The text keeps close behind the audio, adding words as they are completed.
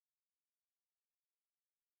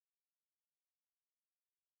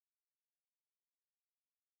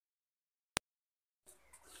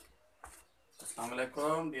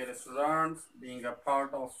Assalamualaikum, dear students. Being a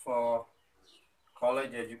part of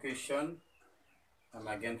college education, I'm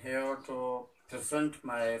again here to present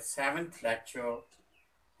my 7th lecture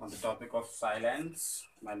on the topic of silence.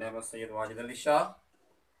 My name is Syed Wajid Shah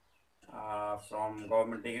from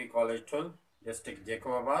Government Degree College Thul, District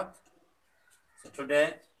Jacobabad. So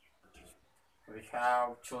today we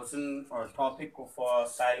have chosen a topic of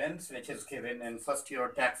silence, which is given in first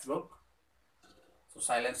year textbook. So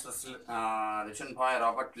silence was written by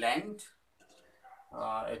Robert Land.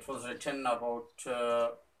 It was written about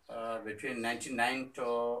between 1909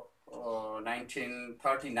 to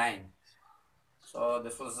 1939. So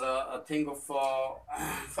this was a thing of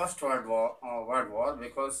First World War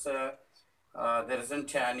because there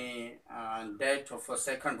isn't any date of a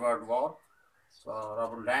Second World War. So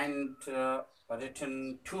Robert Land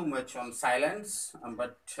written too much on silence,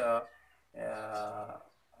 but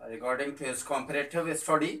regarding to his comparative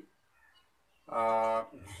study,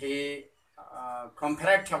 he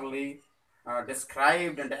comparatively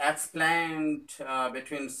described and explained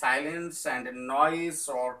between silence and noise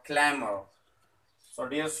or clamor. So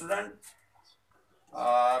dear student,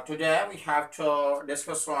 today we have to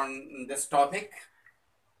discuss on this topic.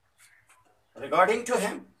 Regarding to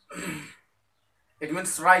him, it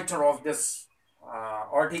means writer of this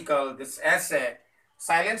article, this essay,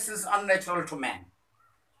 silence is unnatural to man,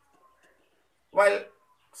 while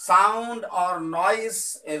sound or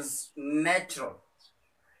noise is natural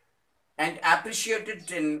and appreciated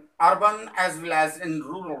in urban as well as in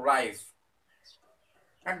rural life.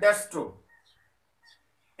 And that's true.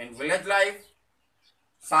 In village life,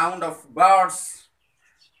 sound of birds,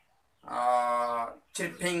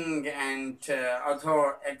 chirping and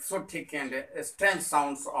other exotic and strange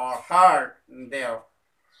sounds are heard there.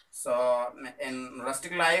 So in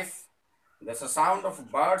rustic life, there's a sound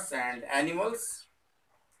of birds and animals,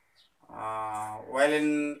 while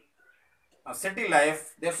in city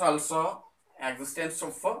life, there's also existence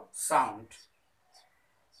of sound.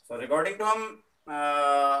 So regarding to him,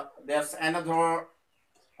 there's another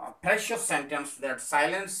precious sentence that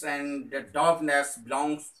silence and darkness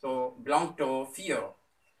belong to fear.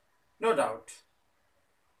 No doubt.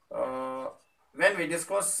 When we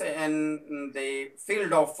discuss in the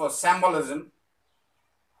field of symbolism,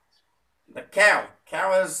 the cow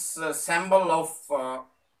is a symbol of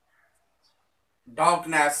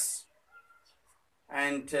darkness,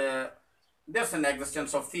 and there's an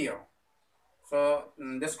existence of fear. So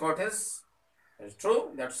this quote is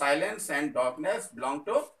true that silence and darkness belong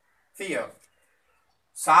to fear.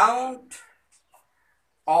 Sound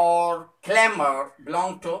or clamor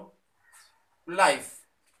belong to life.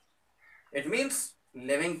 It means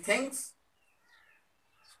living things.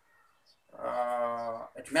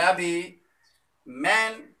 It may be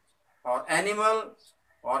man or animal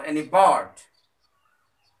or any bird.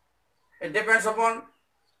 It depends upon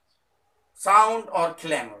sound or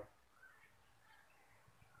clamor.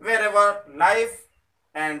 Wherever life,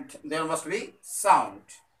 and there must be sound.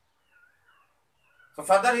 So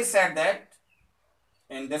further he said that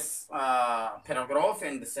in this paragraph,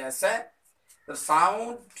 in this essay, the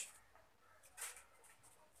sound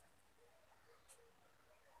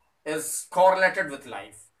is correlated with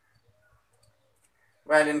life.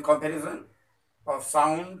 While in comparison of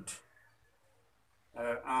sound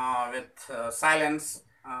with silence,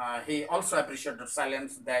 he also appreciated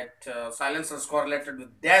silence, that silence is correlated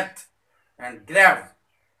with death and grave,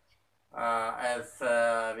 as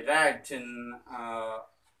we read in our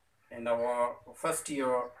first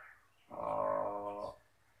year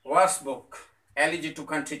verse book, Elegy to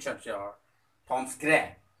Country Churchyard. Thomas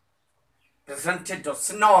Gray presented a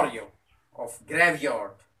scenario of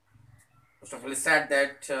graveyard. First of all, he said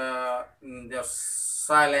that there's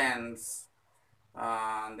silence,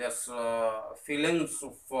 there's feelings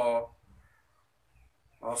of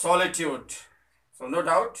solitude. So no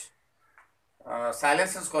doubt,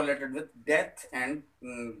 silence is correlated with death and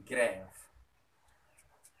grave.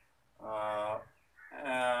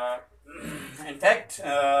 In fact,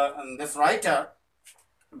 this writer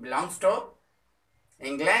belongs to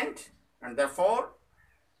England, and therefore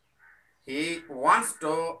he wants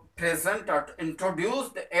to present or to introduce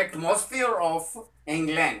the atmosphere of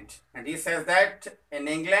England. And he says that in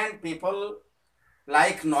England, people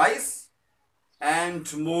like noise and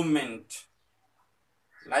movement.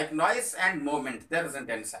 Like noise and movement, there isn't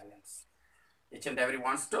any silence. Each and every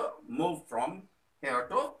wants to move from here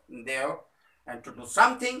to there and to do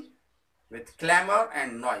something with clamor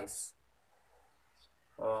and noise.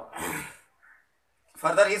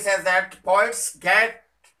 Further, he says that poets get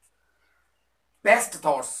best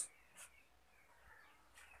thoughts.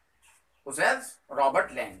 Who says?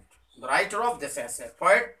 Robert Land. the writer of this essay,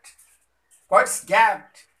 poets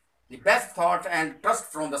get the best thought and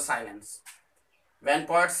trust from the silence. When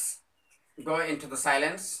poets go into the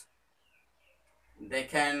silence, they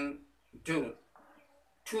can do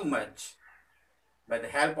too much by the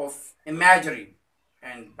help of imagery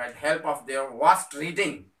and by the help of their vast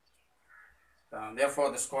reading.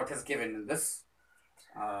 Therefore, this quote is given in this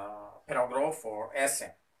paragraph or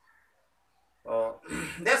essay.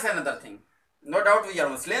 There's another thing. No doubt we are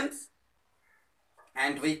Muslims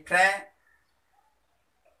and we pray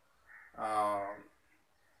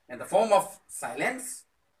in the form of silence,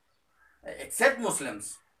 except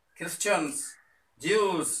Muslims, Christians,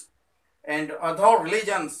 Jews, and other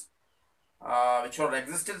religions which are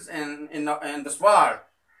existed in this world.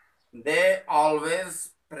 They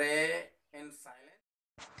always pray in silence.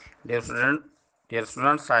 Dear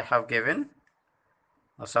students, I have given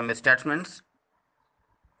some statements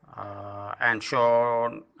and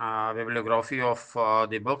shown bibliography of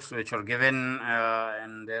the books which are given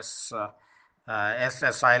in this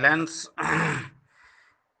essay silence.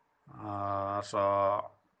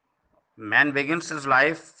 So man begins his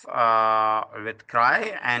life with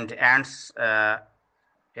cry and ends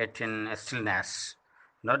it in stillness.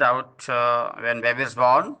 No doubt when baby is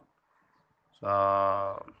born,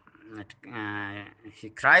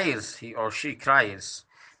 he or she cries.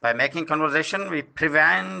 By making conversation, we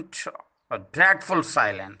prevent a dreadful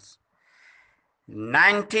silence.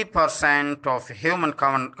 90% of human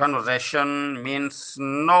conversation means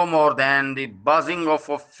no more than the buzzing of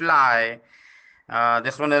a fly.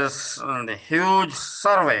 This one is the huge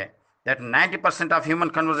survey that 90% of human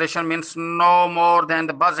conversation means no more than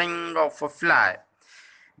the buzzing of a fly.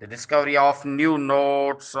 The discovery of new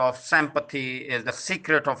notes of sympathy is the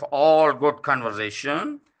secret of all good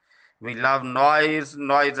conversation. We love noise.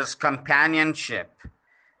 Noise is companionship.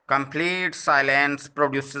 Complete silence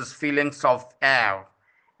produces feelings of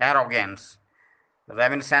arrogance.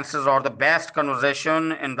 Reminiscences are the best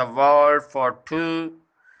conversation in the world for two.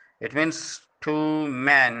 It means two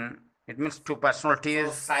men. It means two personalities.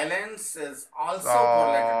 So silence is also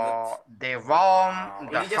correlated with they warm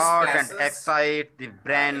the heart classes, and excite the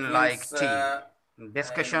brain like tea.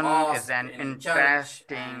 Discussion is an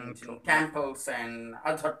interesting in temples and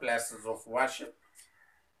other places of worship.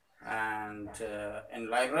 And in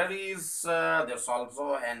libraries, there's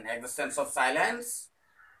also an existence of silence.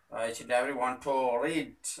 Should everyone to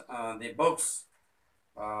read the books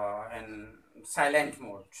in silent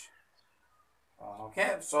mode.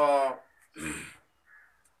 Okay, so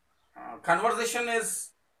conversation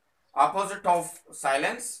is opposite of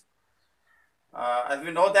silence. As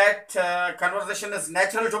we know that conversation is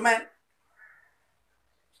natural to man.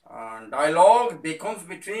 Dialogue becomes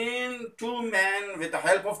between two men with the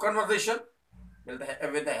help of conversation,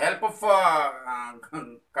 with the help of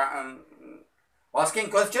asking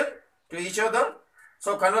question to each other.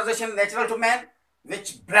 So conversation natural to man,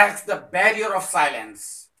 which breaks the barrier of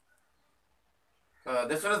silence.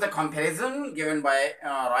 This one is the comparison given by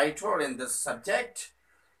writer in this subject.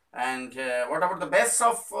 And what about the best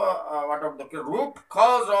of what about the root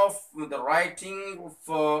cause of the writing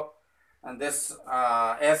of this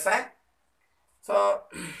essay? So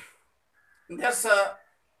there's a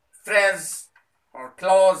phrase or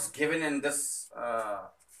clause given in this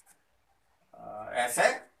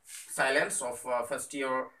essay, silence of first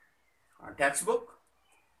year textbook.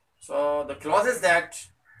 So the clause is that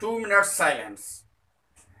 2 minutes silence.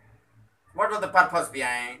 What was the purpose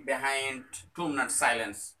behind 2 minutes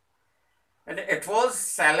silence? And it was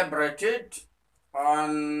celebrated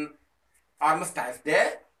on Armistice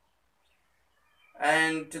Day,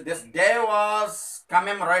 and this day was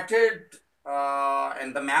commemorated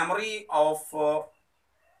in the memory of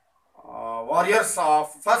warriors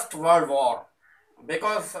of First World War,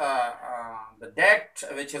 because the date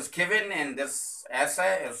which is given in this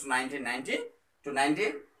essay is 1919 to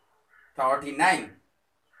 1939.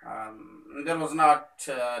 There was not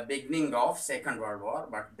beginning of Second World War,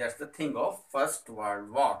 but that's the thing of First World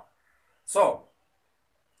War. So,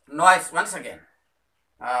 noise, once again,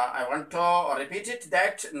 I want to repeat it,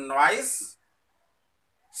 that noise,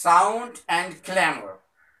 sound and clamor.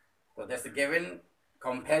 So that's the given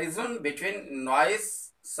comparison between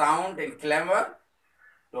noise, sound and clamor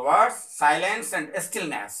towards silence and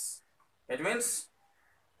stillness. It means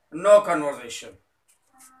no conversation.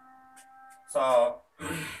 So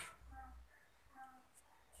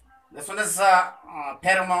this one is a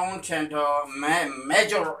paramount and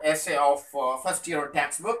major essay of first year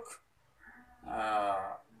textbook.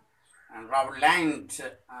 And Robert Land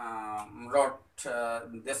wrote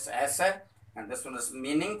this essay, and this one is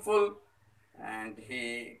meaningful, and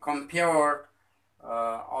he compared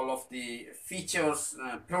all of the features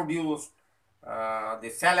produced,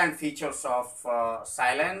 the salient features of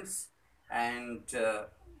silence and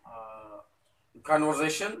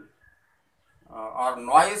conversation or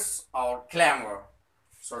noise or clamor.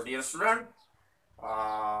 So dear student,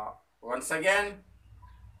 once again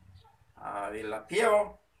will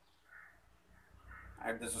appear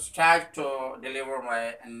at this stage to deliver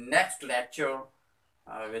my next lecture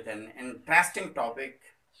with an interesting topic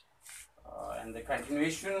and the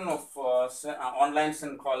continuation of online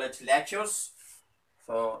and college lectures.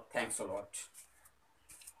 So thanks a lot.